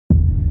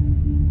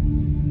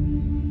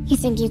You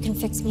think you can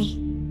fix me?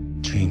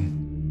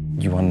 Jean,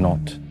 you are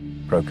not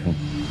broken.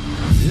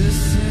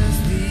 This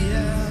is the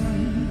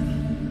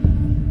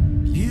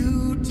end,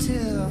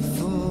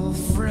 beautiful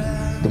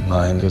friend. The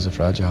mind is a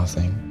fragile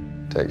thing.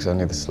 Takes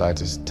only the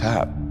slightest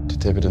tap to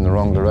tip it in the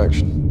wrong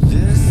direction.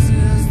 This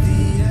is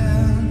the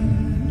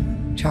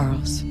end.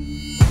 Charles,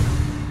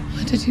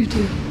 what did you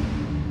do?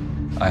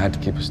 I had to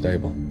keep her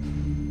stable.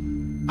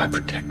 I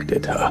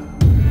protected her.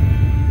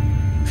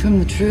 From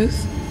the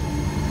truth?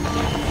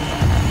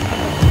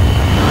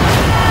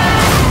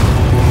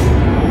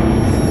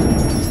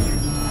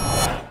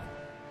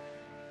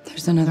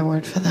 There's another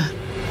word for that.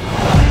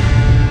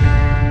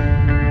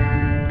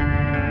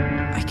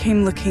 I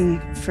came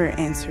looking for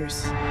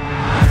answers.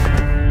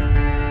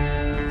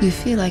 You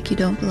feel like you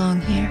don't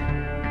belong here.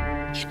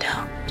 You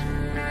don't.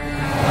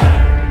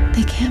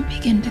 They can't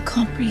begin to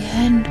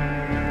comprehend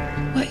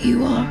what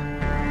you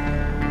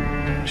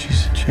are.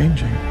 She's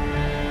changing.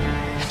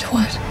 And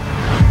what?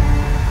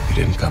 You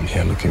didn't come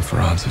here looking for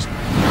answers.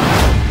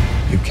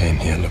 You came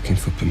here looking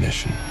for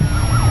permission.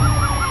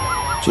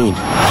 Jean.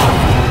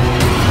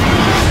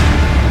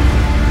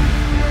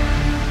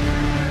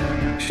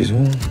 She's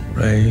all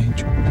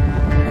rage,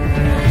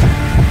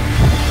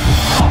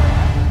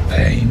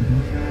 pain,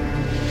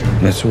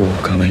 and it's all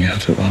coming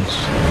out at once.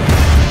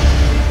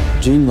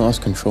 Jean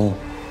lost control,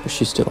 but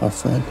she's still our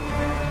friend.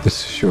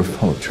 This is your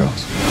fault,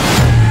 Charles.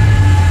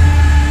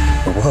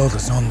 The world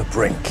is on the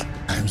brink.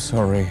 I'm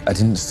sorry I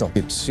didn't stop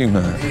it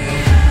sooner.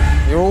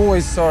 You're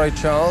always sorry,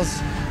 Charles,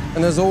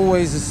 and there's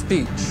always a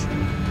speech,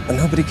 and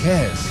nobody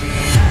cares.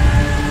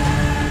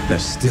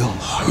 There's still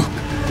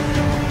hope.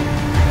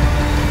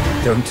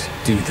 Don't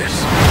do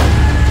this.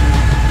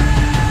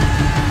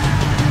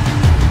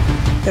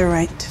 They're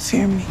right to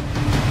fear me.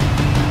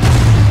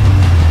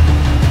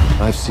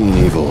 I've seen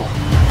evil.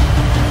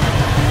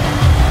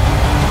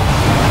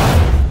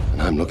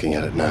 And I'm looking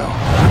at it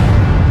now.